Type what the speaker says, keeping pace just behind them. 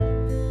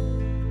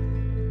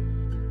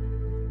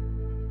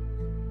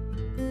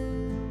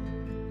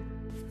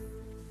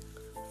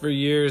For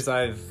years,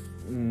 I've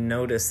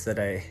noticed that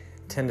I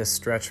tend to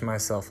stretch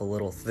myself a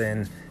little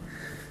thin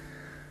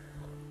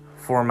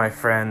for my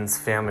friends,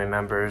 family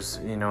members,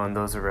 and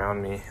those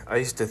around me. I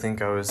used to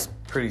think I was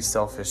pretty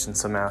selfish in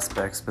some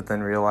aspects, but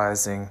then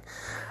realizing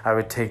I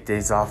would take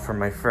days off for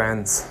my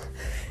friends.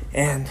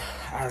 And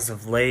as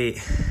of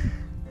late,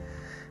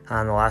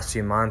 in the last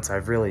few months,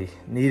 I've really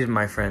needed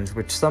my friends,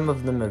 which some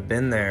of them have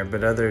been there,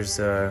 but others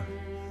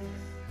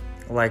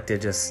like to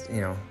just,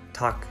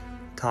 talk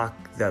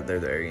that they're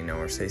there,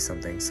 or say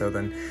something. So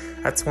then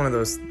that's one of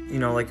those,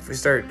 like if we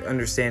start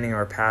understanding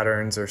our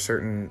patterns or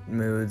certain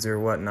moods or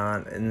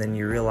whatnot, and then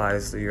you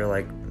realize that you're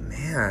like,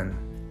 man,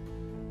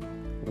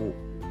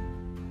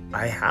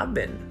 I have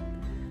been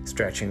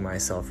stretching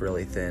myself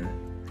really thin.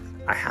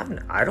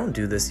 I don't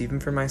do this even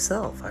for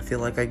myself. I feel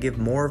like I give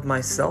more of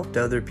myself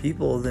to other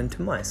people than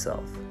to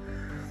myself.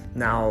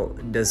 Now,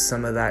 does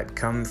some of that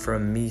come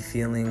from me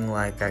feeling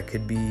like I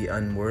could be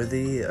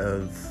unworthy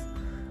of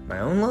my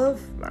own love?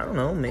 I don't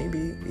know,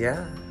 maybe,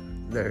 yeah.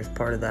 There's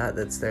part of that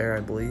that's there, I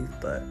believe,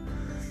 but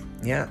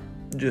yeah,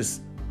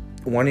 just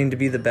wanting to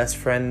be the best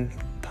friend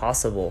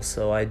possible,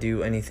 so I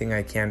do anything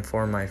I can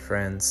for my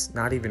friends,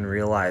 not even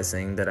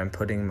realizing that I'm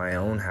putting my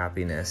own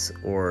happiness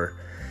or,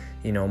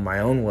 my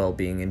own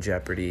well-being in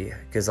jeopardy,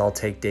 because I'll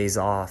take days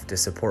off to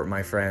support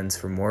my friends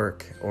from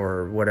work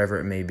or whatever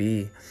it may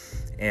be,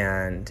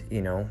 and,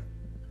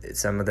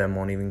 some of them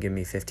won't even give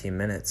me 15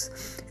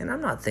 minutes. And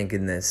I'm not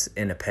thinking this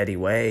in a petty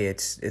way.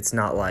 It's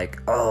not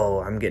like,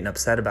 oh, I'm getting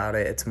upset about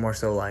it. It's more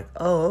so like,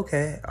 oh,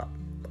 okay,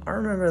 I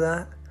remember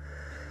that.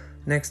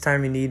 Next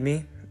time you need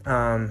me,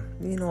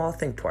 I'll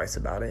think twice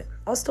about it.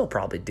 I'll still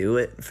probably do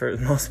it for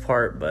the most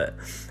part, but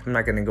I'm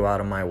not going to go out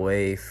of my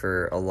way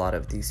for a lot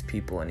of these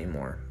people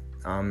anymore.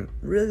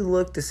 Really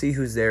look to see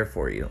who's there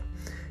for you.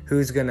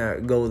 Who's going to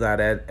go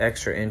that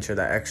extra inch or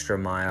that extra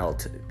mile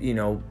to,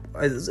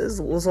 as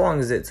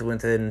long as it's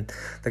within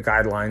the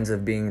guidelines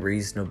of being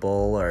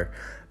reasonable or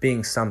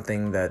being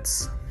something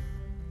that's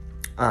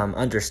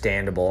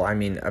understandable. I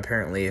mean,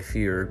 apparently if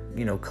you're,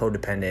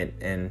 codependent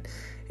and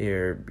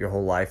your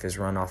whole life is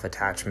run off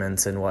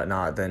attachments and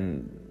whatnot,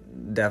 then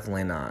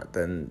definitely not.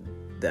 Then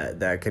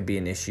that could be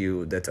an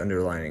issue that's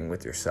underlining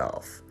with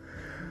yourself.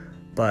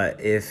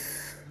 But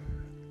if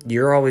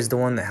you're always the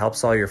one that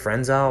helps all your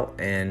friends out,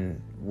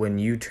 and when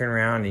you turn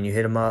around and you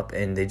hit them up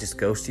and they just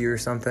ghost you or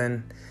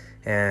something,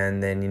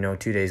 and then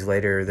 2 days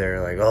later they're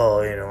like,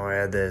 oh, I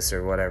had this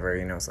or whatever,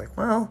 it's like,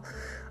 well,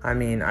 I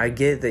mean, I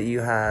get that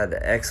you had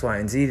X, Y,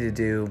 and Z to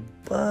do,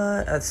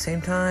 but at the same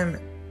time,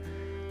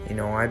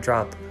 I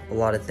drop a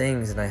lot of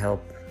things and I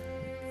help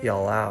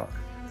y'all out.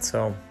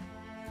 So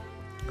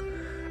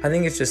I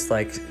think it's just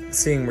like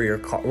seeing where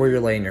you're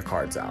laying your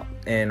cards out.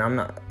 And I'm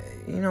not,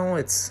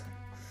 it's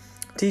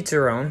to each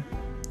their own.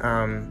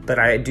 But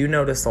I do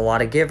notice a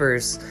lot of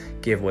givers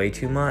give way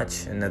too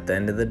much, and at the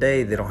end of the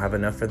day, they don't have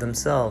enough for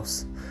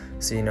themselves.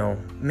 So,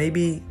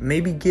 maybe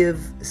give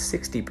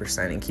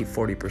 60% and keep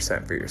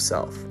 40% for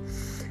yourself.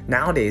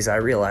 Nowadays, I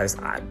realize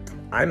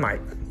I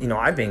might,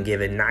 I've been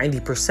giving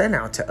 90%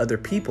 out to other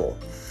people.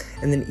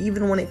 And then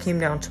even when it came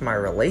down to my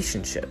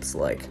relationships,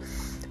 like,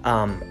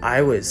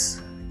 I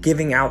was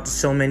giving out to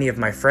so many of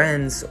my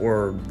friends,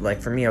 or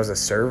like for me, I was a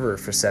server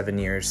for 7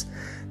 years,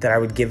 that I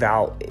would give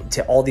out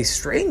to all these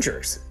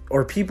strangers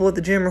or people at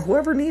the gym or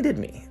whoever needed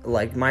me,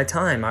 like my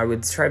time. I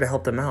would try to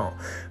help them out.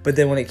 But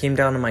then when it came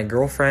down to my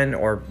girlfriend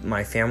or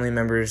my family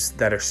members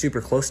that are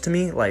super close to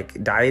me,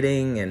 like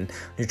dieting and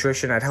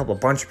nutrition, I'd help a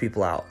bunch of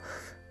people out.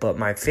 But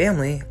my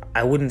family,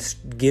 I wouldn't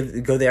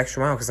go the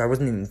extra mile because I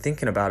wasn't even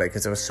thinking about it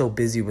because I was so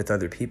busy with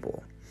other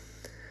people.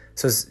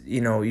 So,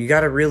 you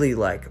got to really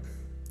like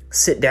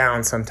sit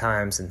down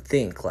sometimes and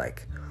think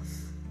like,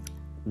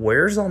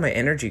 where's all my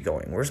energy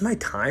going? Where's my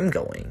time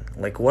going?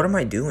 Like, what am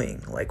I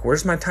doing? Like,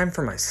 where's my time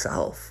for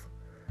myself?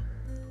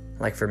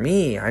 Like, for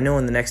me, I know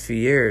in the next few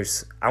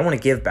years, I want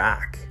to give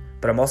back,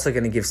 but I'm also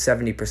going to give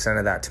 70%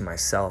 of that to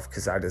myself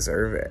because I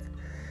deserve it.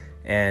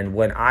 And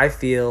when I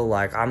feel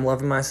like I'm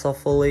loving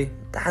myself fully,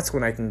 that's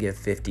when I can give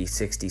 50,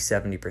 60,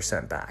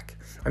 70% back.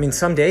 I mean,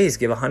 some days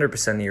give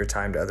 100% of your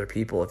time to other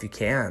people. If you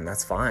can,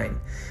 that's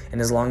fine.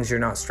 And as long as you're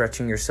not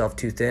stretching yourself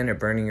too thin or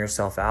burning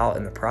yourself out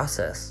in the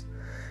process.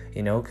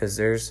 Because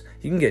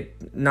you can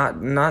get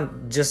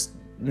not just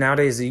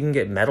nowadays, you can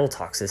get metal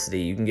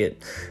toxicity, you can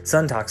get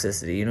sun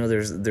toxicity.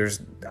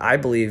 There's I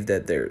believe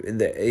that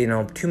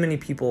too many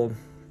people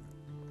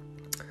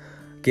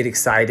get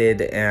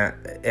excited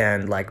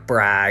and like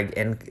brag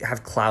and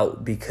have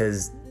clout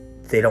because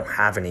they don't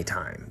have any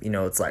time.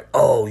 It's like,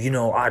 oh,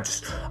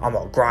 I'm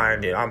a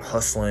grinding, I'm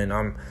hustling,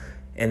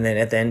 and then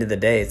at the end of the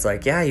day, it's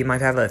like, yeah, you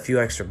might have a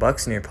few extra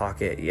bucks in your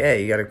pocket. Yeah,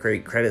 you got a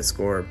great credit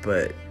score,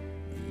 but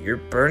you're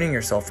burning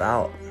yourself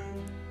out.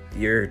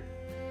 You're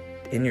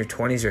in your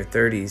 20s or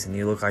 30s and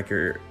you look like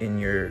you're in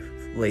your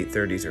late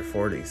 30s or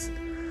 40s.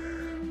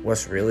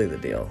 What's really the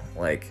deal?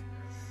 Like,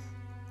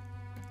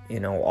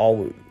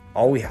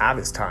 all we have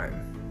is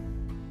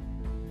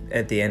time.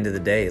 At the end of the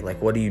day, like,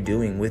 what are you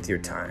doing with your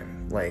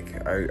time?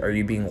 Like, are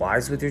you being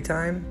wise with your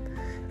time?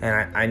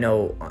 And I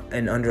know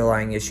an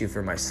underlying issue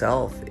for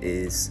myself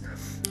is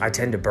I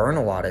tend to burn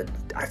a lot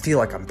I feel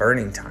like I'm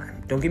burning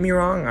time. Don't get me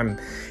wrong, I'm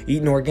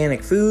eating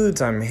organic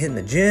foods, I'm hitting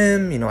the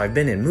gym, I've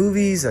been in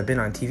movies, I've been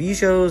on TV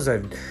shows,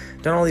 I've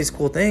done all these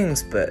cool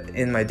things, but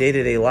in my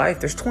day-to-day life,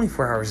 there's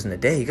 24 hours in a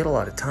day. You got a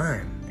lot of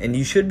time. And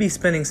you should be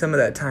spending some of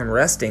that time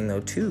resting,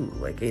 though, too.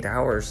 Like 8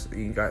 hours,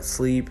 you got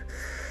sleep.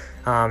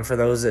 For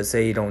those that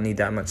say you don't need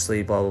that much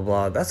sleep, blah, blah,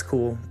 blah, that's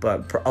cool.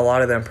 But a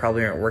lot of them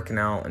probably aren't working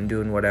out and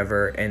doing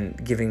whatever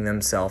and giving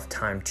themselves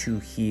time to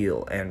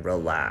heal and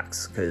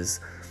relax. Because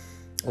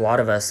a lot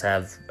of us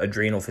have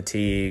adrenal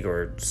fatigue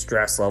or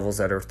stress levels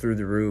that are through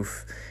the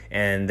roof.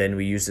 And then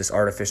we use this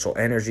artificial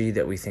energy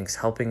that we think is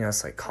helping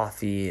us, like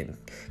coffee and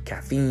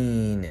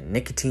caffeine and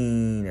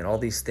nicotine and all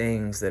these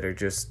things that are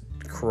just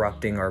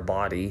corrupting our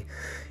body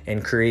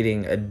and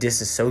creating a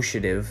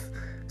disassociative,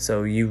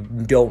 so you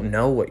don't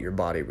know what your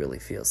body really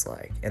feels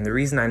like. And the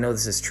reason I know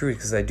this is true is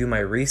because I do my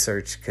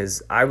research,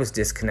 because I was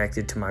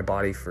disconnected to my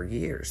body for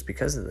years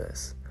because of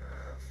this.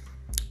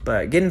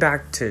 But getting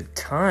back to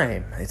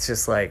time, it's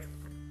just like,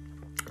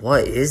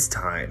 what is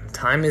time?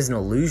 Time is an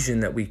illusion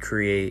that we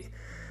create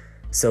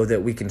so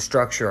that we can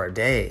structure our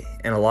day.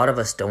 And a lot of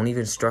us don't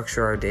even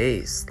structure our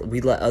days.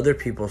 We let other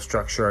people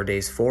structure our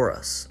days for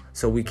us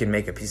so we can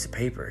make a piece of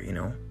paper,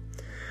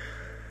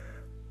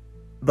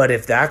 But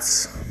if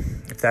that's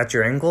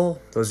your end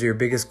goal, those are your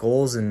biggest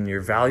goals and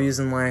your values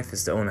in life,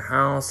 is to own a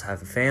house,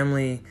 have a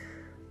family,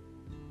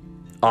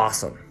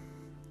 awesome.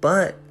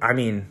 But,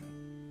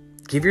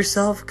 give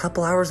yourself a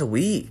couple hours a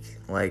week.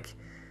 Like,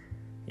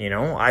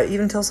 I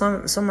even tell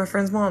some of my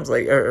friends' moms,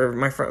 like, or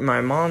my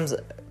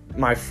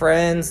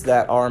friends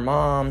that are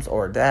moms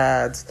or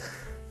dads,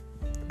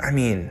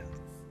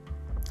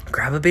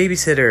 grab a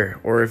babysitter,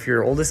 or if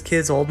your oldest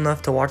kid's old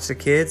enough to watch the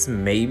kids,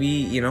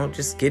 maybe,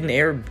 just get an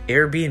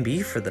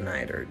Airbnb for the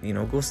night, or,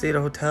 go stay at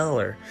a hotel,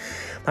 or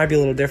might be a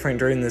little different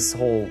during this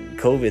whole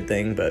COVID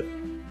thing, but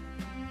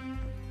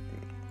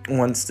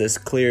once this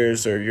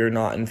clears or you're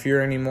not in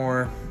fear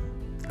anymore,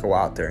 go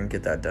out there and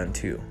get that done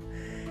too.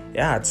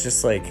 Yeah, it's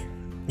just like,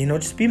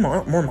 just be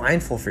more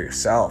mindful for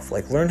yourself.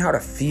 Like, learn how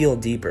to feel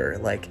deeper.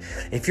 Like,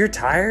 if you're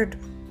tired,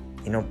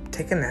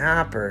 take a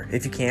nap, or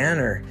if you can,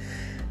 or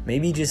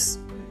maybe just,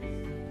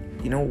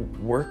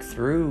 work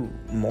through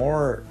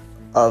more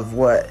of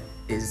what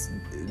is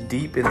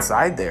deep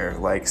inside there.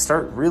 Like,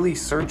 start really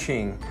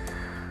searching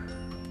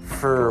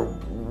for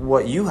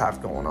what you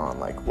have going on.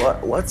 Like,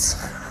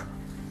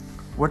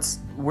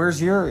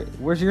 where's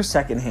your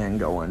second hand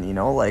going?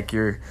 Like,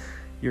 your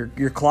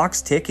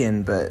clock's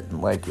ticking, but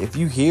like, if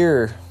you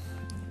hear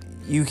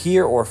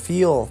or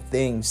feel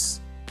things,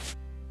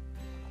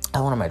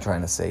 what am I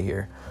trying to say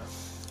here?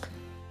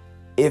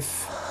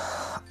 If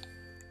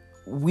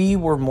we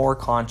were more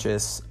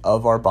conscious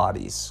of our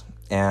bodies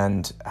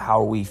and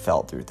how we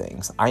felt through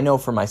things. I know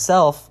for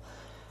myself,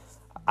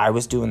 I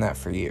was doing that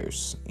for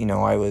years.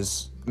 I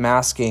was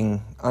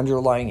masking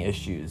underlying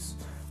issues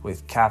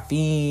with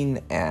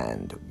caffeine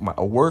and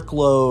a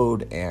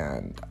workload,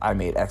 and I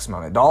made X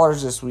amount of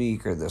dollars this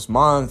week or this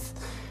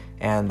month,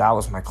 and that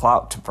was my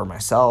clout for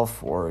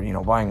myself, or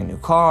buying a new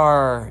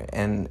car.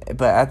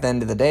 But at the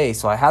end of the day,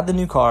 so I had the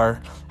new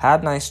car,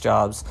 had nice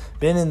jobs,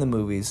 been in the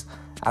movies.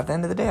 At the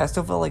end of the day, I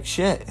still felt like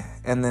shit.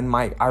 And then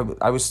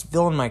I was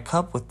filling my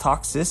cup with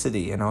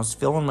toxicity, and I was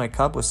filling my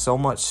cup with so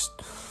much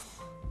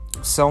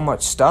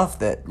stuff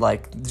that,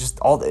 like, just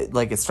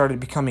it started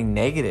becoming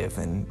negative,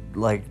 and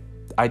like,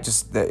 I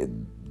just,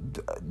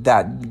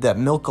 that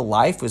milk of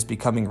life was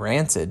becoming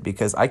rancid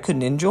because I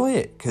couldn't enjoy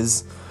it,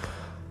 because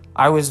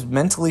I was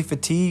mentally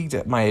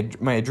fatigued. My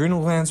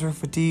adrenal glands were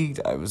fatigued.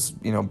 I was,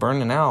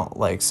 burning out.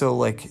 Like, so,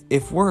 like,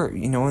 if we're,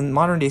 in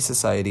modern day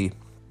society,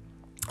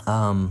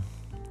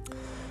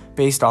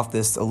 based off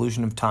this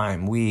illusion of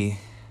time, we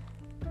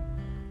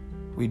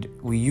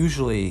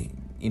usually,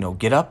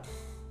 get up,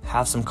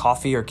 have some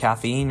coffee or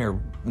caffeine or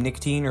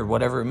nicotine or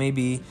whatever it may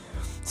be,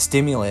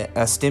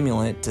 a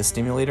stimulant to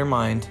stimulate our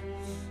mind,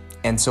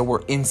 and so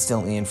we're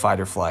instantly in fight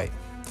or flight,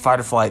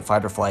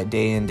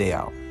 day in, day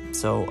out.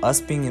 So us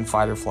being in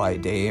fight or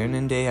flight day in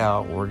and day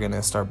out, we're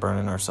gonna start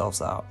burning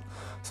ourselves out.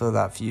 So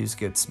that fuse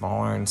gets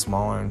smaller and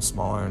smaller and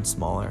smaller and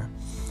smaller.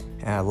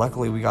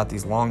 Luckily, we got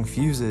these long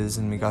fuses,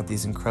 and we got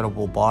these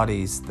incredible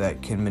bodies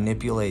that can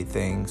manipulate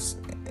things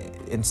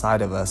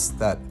inside of us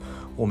that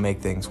will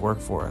make things work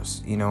for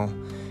us.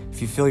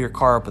 If you fill your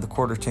car up with a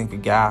quarter tank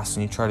of gas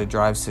and you try to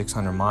drive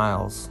 600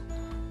 miles,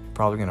 you're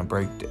probably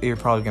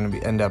going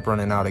to end up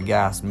running out of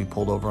gas and be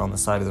pulled over on the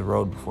side of the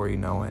road before you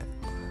know it.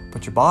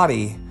 But your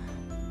body,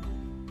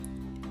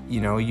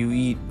 you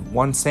eat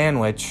one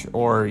sandwich,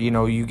 or,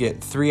 you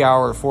get 4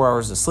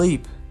 hours of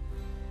sleep,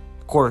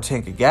 quarter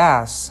tank of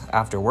gas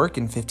after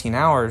working 15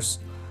 hours,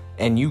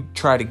 and you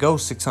try to go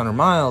 600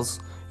 miles,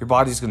 your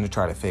body's going to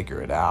try to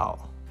figure it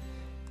out.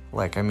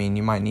 Like,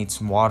 you might need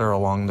some water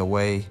along the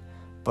way,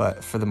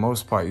 but for the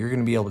most part, you're going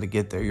to be able to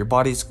get there. Your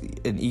body's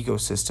an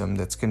ecosystem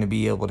that's going to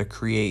be able to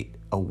create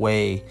a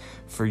way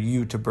for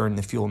you to burn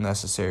the fuel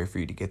necessary for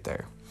you to get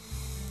there.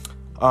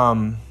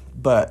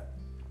 But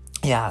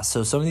yeah,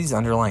 so some of these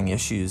underlying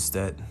issues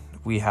that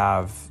we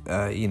have,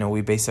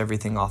 we base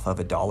everything off of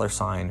a dollar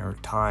sign or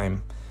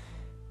time.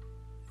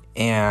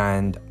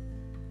 And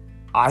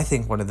I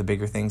think one of the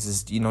bigger things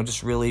is,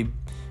 just really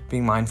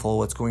being mindful of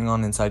what's going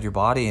on inside your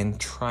body and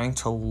trying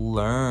to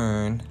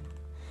learn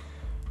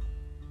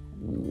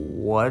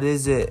what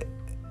is it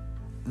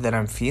that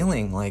I'm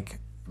feeling. Like,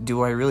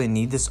 do I really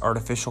need this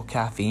artificial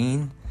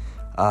caffeine?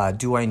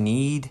 Do I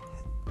need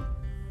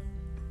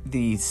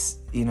these,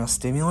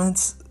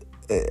 stimulants?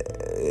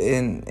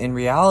 In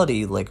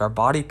reality, like, our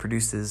body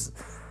produces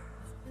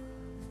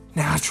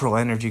natural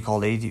energy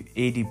called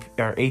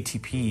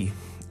ATP,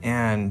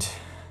 and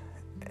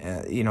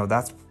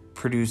that's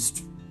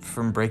produced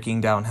from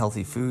breaking down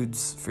healthy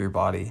foods for your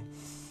body.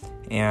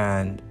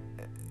 And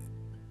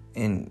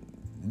in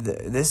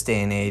this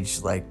day and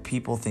age, like,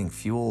 people think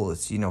fuel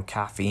is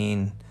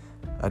caffeine,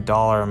 a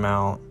dollar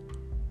amount,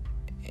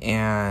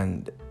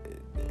 and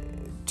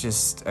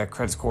just a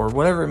credit score,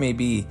 whatever it may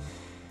be.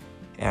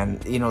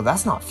 And,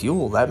 that's not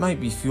fuel. That might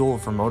be fuel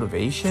for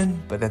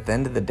motivation, but at the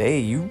end of the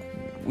day,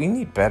 we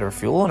need better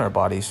fuel in our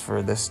bodies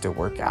for this to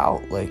work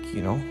out.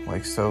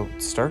 So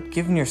start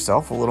giving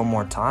yourself a little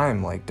more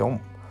time. Like,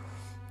 don't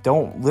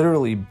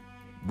literally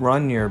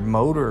run your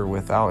motor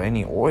without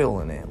any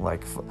oil in it.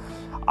 Like,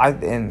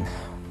 and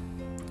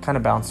kind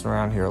of bouncing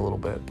around here a little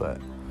bit, but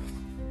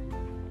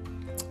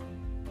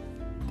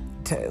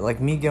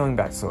like me going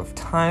back. So if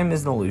time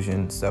is an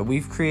illusion, so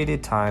we've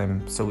created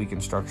time so we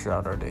can structure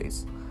out our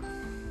days.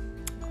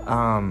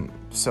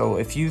 So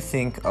if you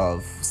think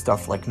of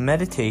stuff like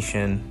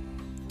meditation,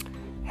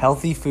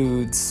 healthy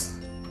foods,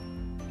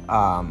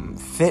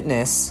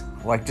 fitness,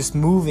 like just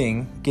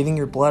moving, getting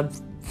your blood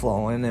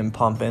flowing and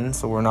pumping,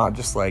 so we're not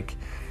just like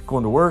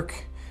going to work,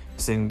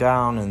 sitting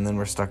down, and then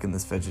we're stuck in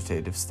this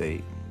vegetative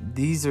state.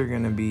 These are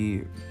going to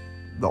be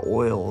the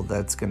oil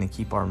that's going to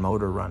keep our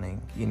motor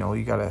running.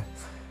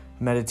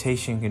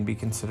 Meditation can be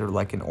considered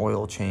like an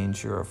oil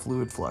change or a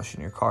fluid flush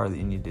in your car that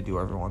you need to do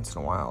every once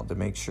in a while to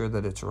make sure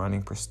that it's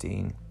running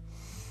pristine.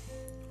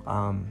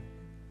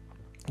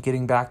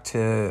 Getting back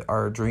to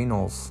our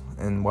adrenals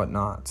and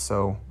whatnot.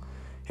 So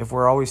if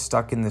we're always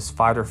stuck in this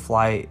fight or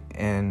flight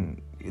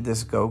and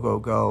this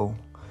go,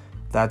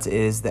 that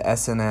is the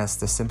SNS,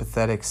 the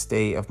sympathetic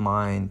state of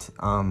mind.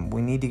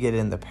 We need to get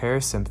in the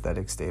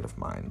parasympathetic state of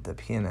mind, the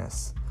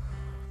PNS.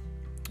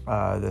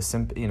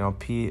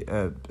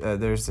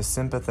 There's the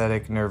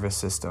sympathetic nervous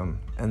system,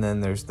 and then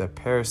there's the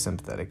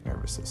parasympathetic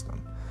nervous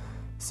system.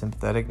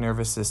 Sympathetic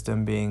nervous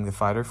system being the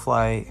fight or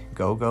flight,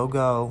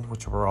 go,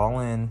 which we're all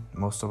in,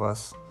 most of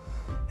us.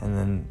 And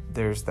then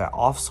there's that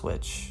off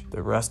switch,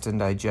 the rest and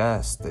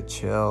digest, the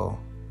chill.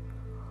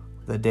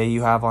 The day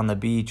you have on the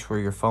beach where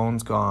your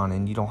phone's gone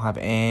and you don't have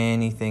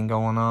anything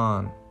going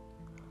on.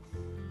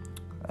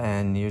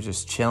 And you're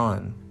just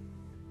chilling.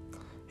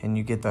 And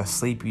you get the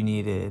sleep you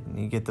needed. And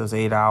you get those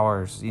 8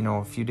 hours,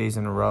 a few days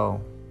in a row.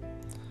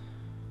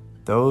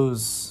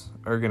 Those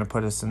are going to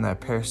put us in that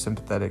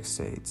parasympathetic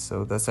state.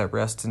 So that's that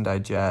rest and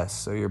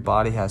digest. So your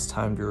body has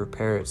time to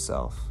repair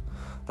itself.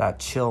 That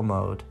chill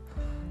mode.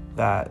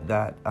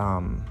 That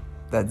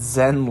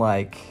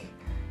zen-like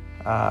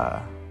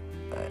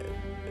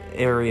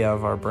area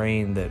of our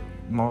brain that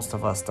most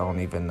of us don't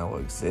even know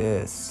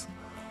exists.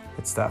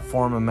 It's that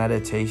form of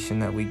meditation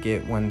that we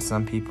get when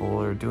some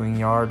people are doing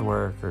yard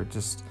work or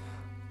just,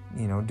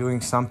 doing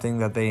something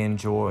that they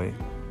enjoy.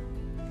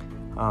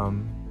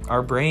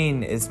 Our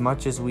brain, as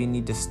much as we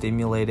need to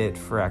stimulate it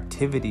for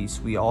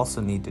activities, we also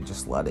need to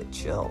just let it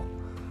chill.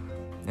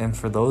 And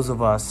for those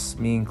of us,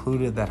 me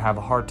included, that have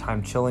a hard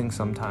time chilling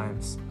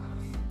sometimes,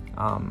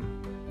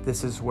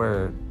 this is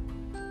where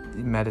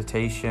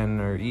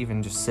meditation or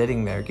even just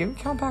sitting there,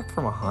 count back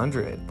from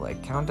 100,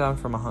 like count down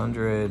from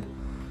 100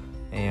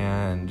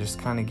 and just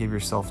kind of give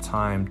yourself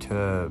time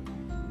to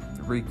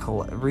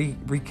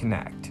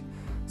reconnect.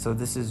 So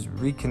this is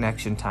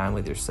reconnection time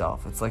with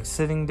yourself. It's like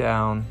sitting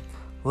down,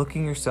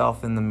 looking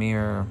yourself in the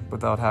mirror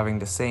without having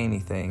to say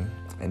anything,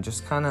 and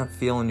just kind of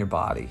feeling your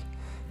body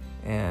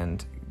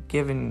and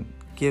giving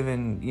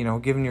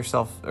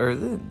yourself,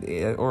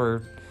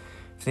 or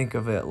think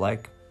of it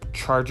like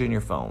charging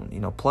your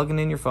phone, plugging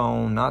in your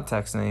phone, not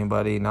texting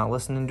anybody, not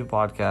listening to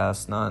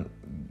podcasts, not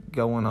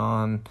going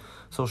on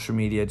social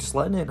media, just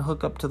letting it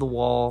hook up to the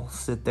wall,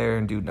 sit there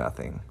and do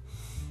nothing.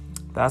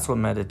 That's what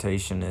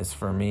meditation is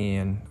for me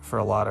and for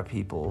a lot of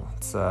people.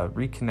 It's a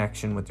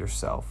reconnection with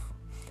yourself.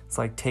 It's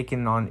like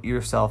taking on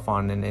yourself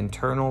on an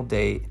internal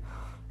date,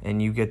 and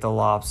you get the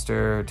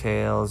lobster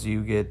tails,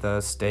 you get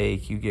the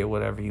steak, you get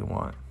whatever you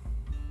want.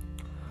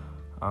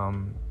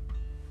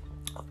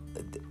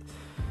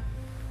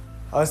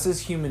 Us as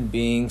human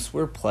beings,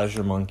 we're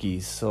pleasure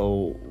monkeys,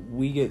 so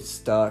we get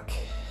stuck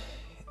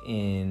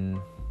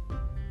in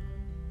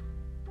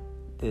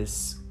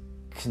this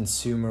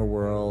consumer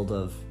world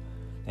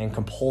and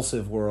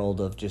compulsive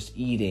world of just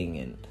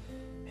eating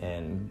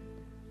and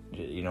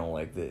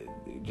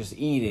just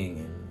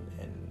eating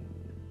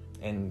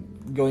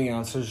and going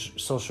on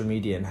social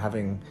media and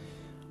having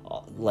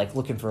like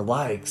looking for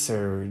likes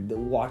or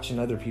watching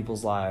other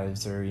people's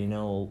lives, or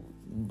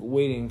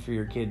waiting for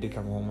your kid to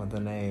come home with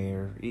an A,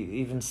 or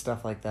even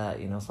stuff like that,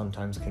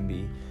 sometimes can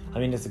be,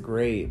 it's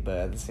great, but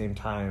at the same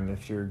time,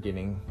 if you're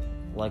getting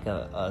like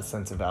a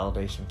sense of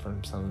validation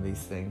from some of these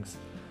things,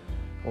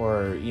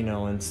 or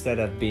instead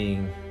of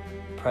being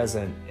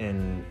present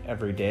in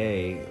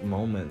everyday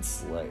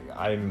moments, like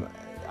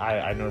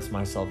I notice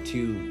myself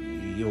too,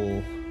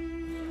 you'll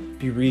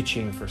be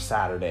reaching for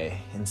Saturday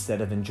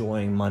instead of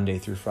enjoying Monday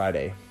through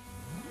Friday.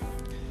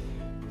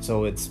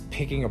 So it's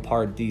picking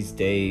apart these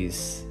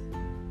days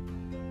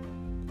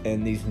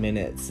and these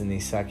minutes and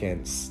these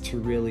seconds to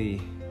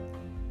really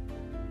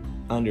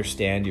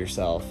understand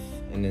yourself,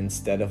 and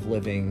instead of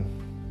living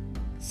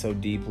so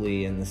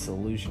deeply in this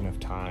illusion of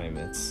time,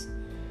 it's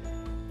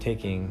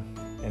taking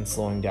and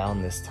slowing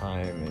down this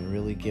time and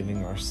really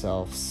giving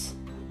ourselves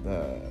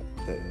the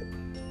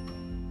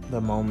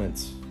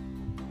moments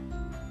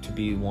to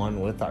be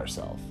one with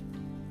ourselves,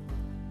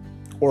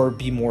 or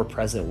be more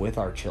present with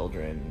our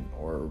children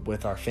or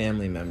with our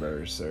family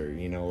members, or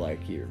like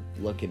you're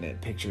looking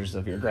at pictures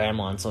of your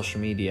grandma on social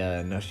media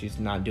and know she's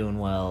not doing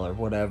well or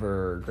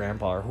whatever, or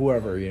grandpa or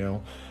whoever,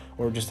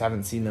 or just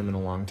haven't seen them in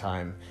a long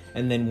time.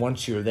 And then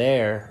once you're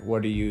there,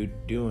 what are you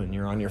doing?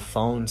 You're on your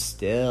phone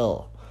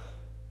still,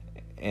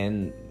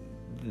 and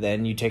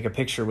then you take a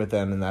picture with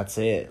them and that's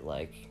it.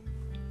 Like,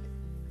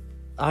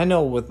 I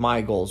know with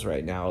my goals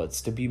right now,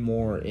 it's to be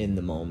more in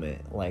the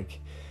moment.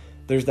 Like,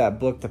 there's that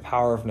book, The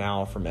Power of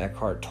Now, from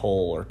Eckhart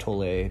Tolle, or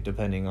Tolle,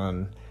 depending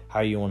on how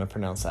you want to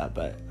pronounce that.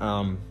 But,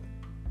 and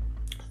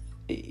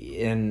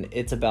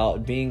it's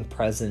about being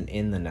present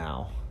in the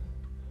now,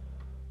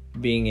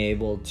 being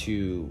able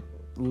to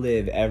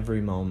live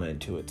every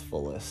moment to its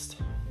fullest,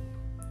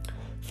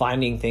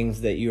 finding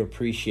things that you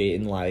appreciate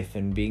in life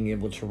and being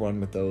able to run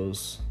with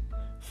those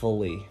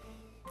fully,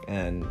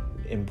 and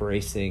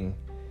embracing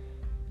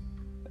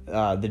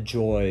the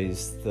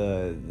joys,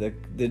 the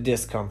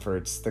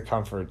discomforts, the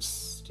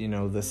comforts,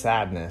 the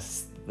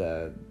sadness,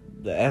 the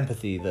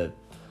empathy, the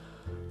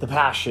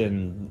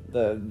passion,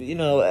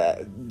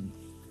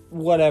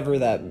 whatever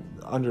that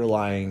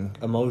underlying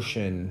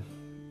emotion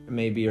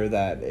may be, or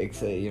that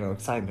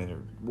excitement,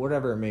 or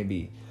whatever it may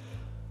be.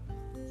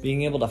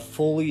 Being able to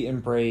fully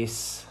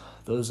embrace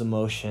those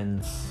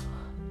emotions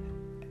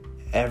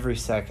every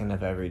second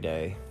of every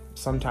day.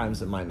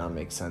 Sometimes it might not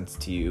make sense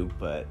to you,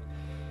 but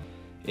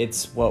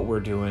it's what we're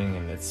doing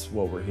and it's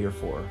what we're here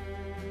for.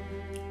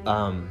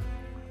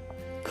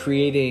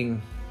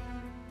 Creating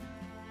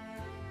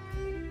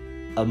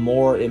a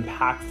more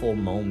impactful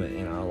moment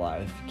in our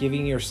life,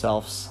 giving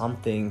yourself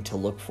something to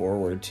look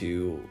forward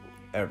to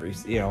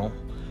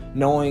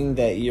knowing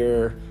that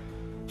you're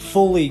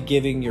fully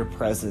giving your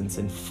presence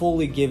and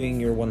fully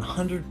giving your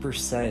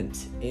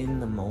 100%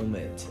 in the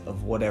moment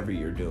of whatever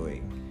you're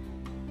doing.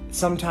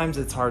 Sometimes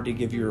it's hard to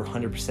give your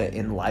 100%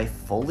 in life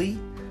fully,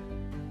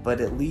 but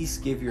at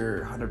least give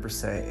your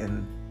 100%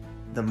 in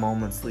the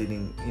moments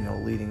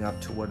leading up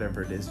to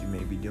whatever it is you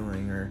may be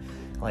doing. Or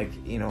like,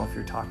 if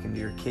you're talking to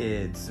your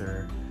kids,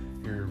 or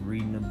you're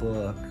reading a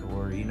book,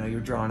 or you're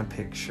drawing a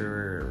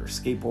picture, or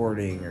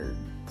skateboarding, or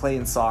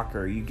playing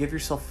soccer, you give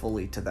yourself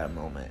fully to that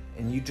moment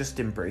and you just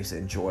embrace it,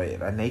 enjoy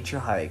it. A nature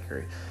hike,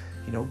 or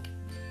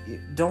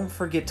don't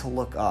forget to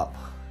look up,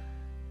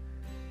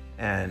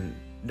 and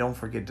don't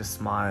forget to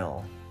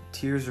smile.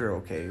 Tears are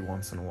okay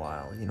once in a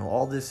while.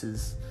 All this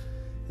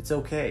it's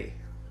okay.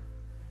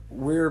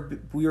 We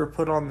were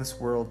put on this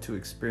world to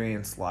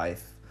experience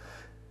life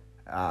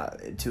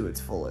to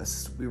its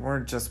fullest. We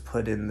weren't just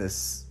put in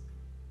this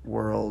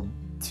world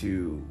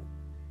to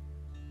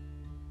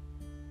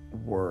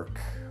work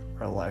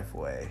our life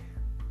away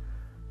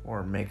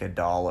or make a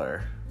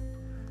dollar.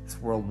 This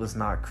world was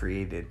not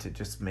created to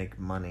just make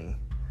money.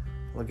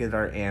 Look at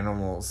our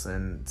animals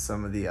and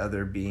some of the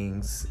other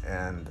beings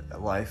and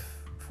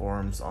life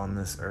forms on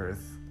this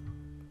earth.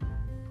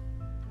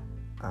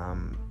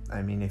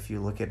 If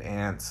you look at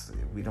ants,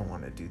 we don't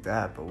want to do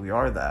that, but we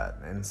are that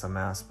in some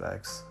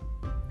aspects.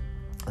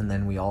 And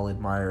then we all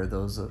admire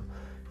those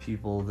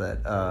people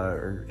that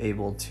are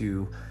able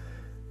to,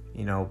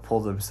 pull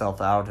themselves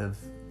out of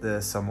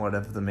somewhat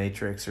of the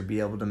matrix, or be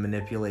able to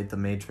manipulate the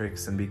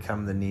matrix and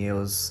become the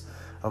Neos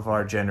of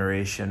our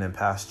generation and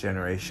past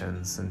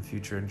generations and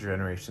future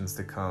generations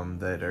to come,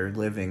 that are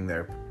living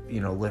their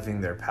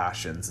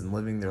passions and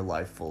living their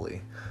life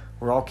fully.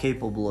 We're all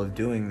capable of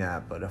doing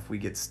that, but if we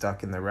get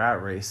stuck in the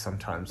rat race,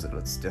 sometimes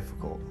it's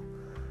difficult.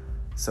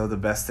 So the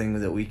best thing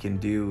that we can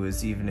do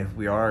is, even if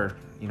we are,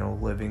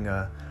 living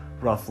a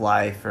rough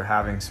life or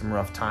having some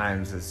rough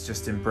times, is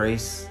just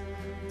embrace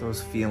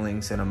those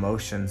feelings and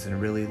emotions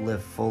and really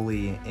live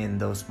fully in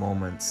those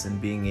moments,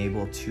 and being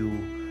able to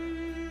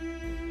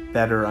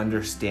better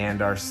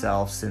understand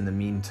ourselves in the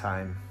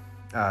meantime,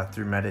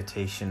 through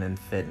meditation and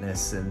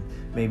fitness, and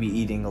maybe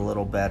eating a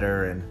little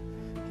better, and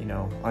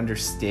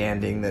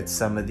understanding that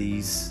some of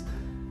these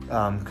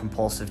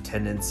compulsive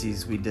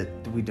tendencies we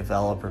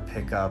develop or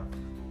pick up,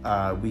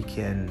 we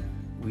can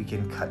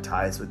cut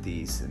ties with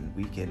these, and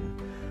we can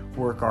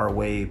work our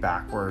way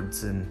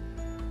backwards and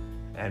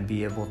and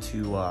be able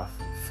to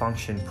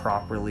function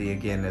properly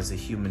again as a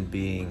human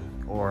being,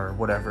 or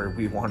whatever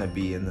we want to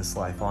be in this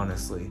life,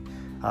 honestly.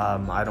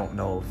 I don't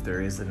know if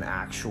there is an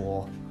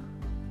actual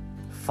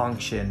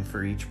function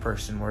for each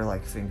person. We're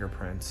like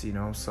fingerprints,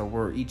 so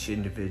we're each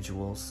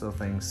individuals, so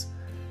things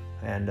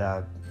and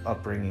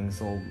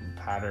upbringings, old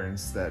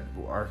patterns that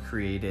are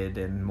created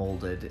and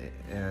molded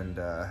and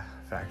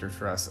factored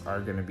for us are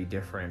going to be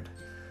different.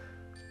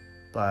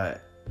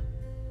 But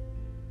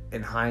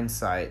in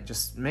hindsight,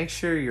 just make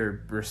sure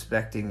you're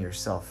respecting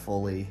yourself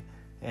fully,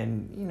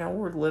 and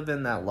we're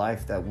living that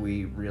life that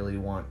we really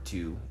want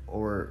to,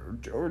 or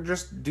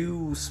just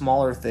do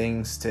smaller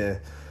things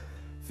to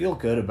feel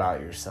good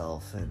about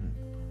yourself. And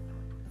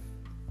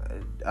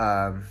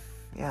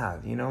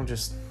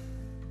just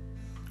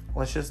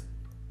let's just,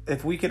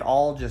 if we could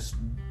all just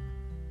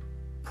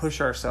push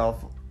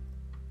ourselves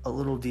a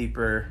little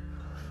deeper,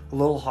 a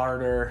little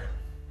harder,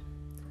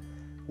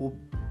 well,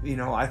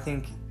 I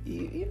think,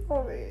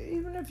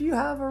 even if you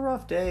have a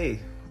rough day,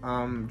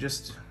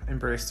 just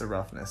embrace the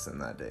roughness in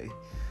that day.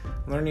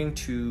 Learning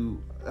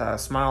to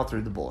smile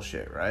through the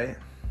bullshit, right?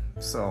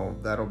 So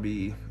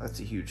that's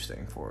a huge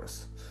thing for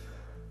us.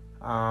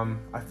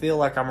 I feel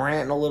like I'm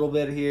ranting a little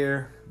bit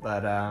here,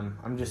 but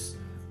I'm just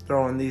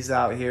throwing these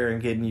out here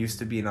and getting used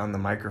to being on the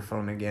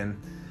microphone again,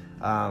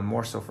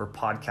 more so for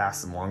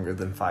podcasts longer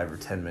than 5 or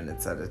 10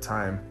 minutes at a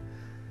time.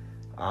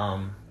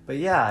 But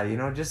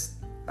yeah, just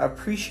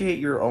appreciate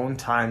your own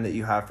time that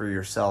you have for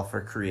yourself,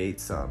 or create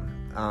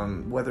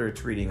some, whether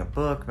it's reading a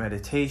book,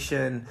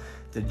 meditation,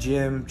 the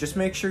gym. Just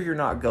make sure you're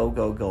not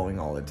going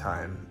all the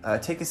time.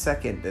 Take a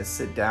second to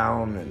sit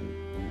down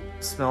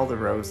and smell the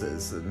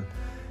roses, and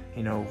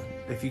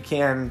if you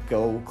can,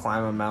 go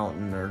climb a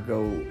mountain, or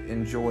go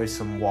enjoy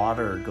some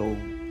water, go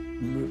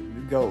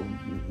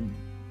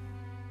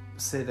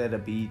sit at a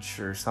beach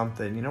or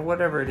something,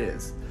 whatever it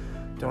is.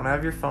 Don't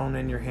have your phone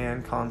in your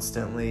hand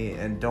constantly,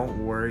 and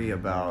don't worry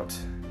about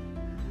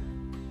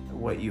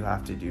what you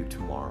have to do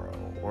tomorrow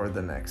or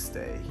the next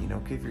day.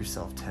 Give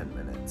yourself 10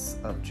 minutes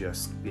of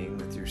just being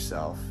with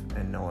yourself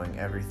and knowing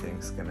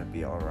everything's gonna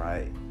be all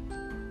right,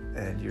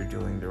 and you're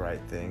doing the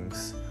right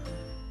things,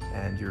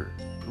 and you're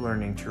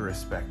learning to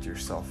respect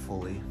yourself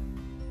fully.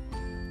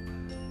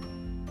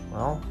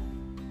 Well,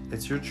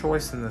 it's your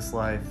choice in this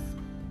life.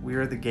 We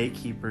are the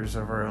gatekeepers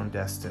of our own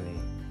destiny.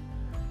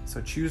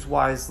 So choose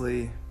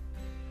wisely.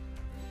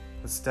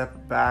 Let's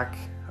step back,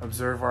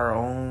 observe our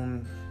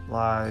own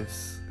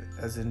lives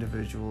as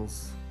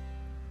individuals,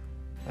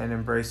 and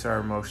embrace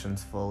our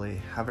emotions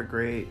fully. Have a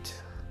great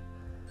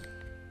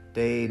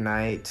day,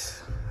 night,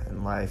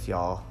 and life,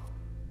 y'all.